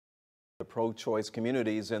The pro-choice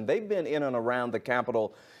communities, and they've been in and around the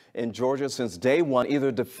Capitol in Georgia since day one,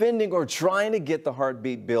 either defending or trying to get the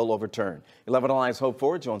heartbeat bill overturned. 11 Alive's Hope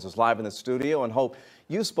Ford joins us live in the studio. And Hope,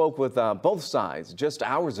 you spoke with both sides just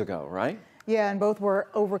hours ago, right? Yeah, and both were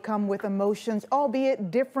overcome with emotions,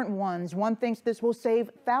 albeit different ones. One thinks this will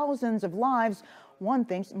save thousands of lives. One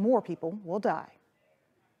thinks more people will die.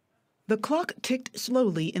 The clock ticked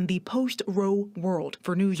slowly in the post-Roe world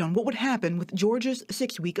for news on what would happen with Georgia's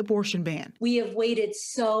 6-week abortion ban. We have waited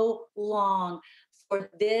so long for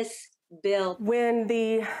this bill. When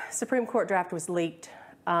the Supreme Court draft was leaked,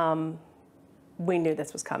 we knew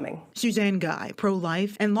this was coming. Suzanne Guy,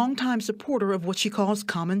 pro-life and longtime supporter of what she calls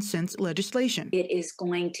common sense legislation. It is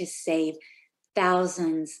going to save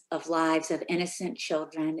thousands of lives of innocent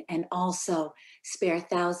children and also spare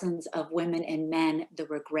thousands of women and men the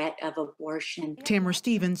regret of abortion. Tamara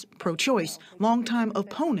Stevens, pro-choice, longtime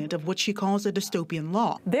opponent of what she calls a dystopian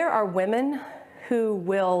law. There are women who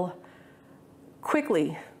will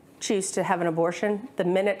quickly choose to have an abortion the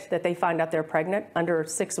minute that they find out they're pregnant, under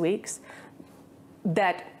 6 weeks,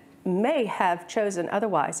 that may have chosen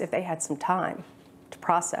otherwise if they had some time to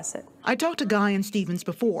process it. I talked to Guy and Stevens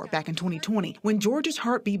before, back in 2020, when Georgia's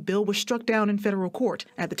heartbeat bill was struck down in federal court.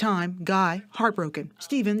 At the time, Guy heartbroken,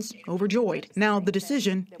 Stevens overjoyed. Now the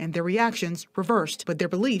decision and their reactions reversed, but their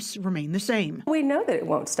beliefs remain the same. We know that it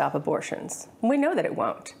won't stop abortions. We know that it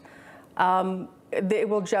won't. It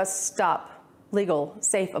will just stop legal,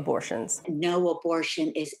 safe abortions. No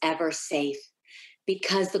abortion is ever safe,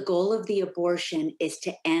 because the goal of the abortion is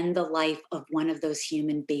to end the life of one of those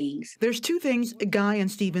human beings. There's two things Guy and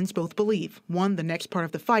Stevens both believe. One, the next part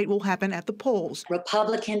of the fight will happen at the polls.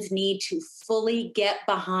 Republicans need to fully get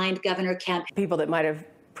behind Governor Kemp. People that might have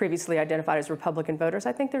previously identified as Republican voters,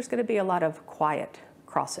 I think there's going to be a lot of quiet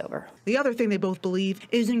crossover. The other thing they both believe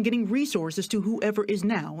is in getting resources to whoever is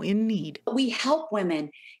now in need. We help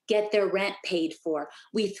women get their rent paid for.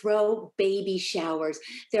 We throw baby showers.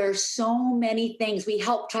 There are so many things. We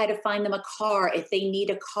help try to find them a car if they need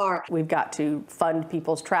a car. We've got to fund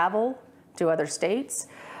people's travel to other states.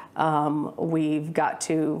 We've got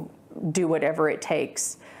to do whatever it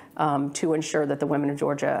takes to ensure that the women of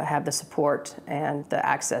Georgia have the support and the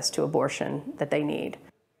access to abortion that they need.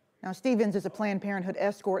 Now, Stevens is a Planned Parenthood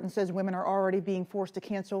escort and says women are already being forced to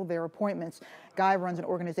cancel their appointments. Guy runs an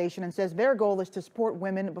organization and says their goal is to support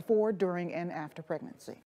women before, during, and after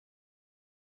pregnancy.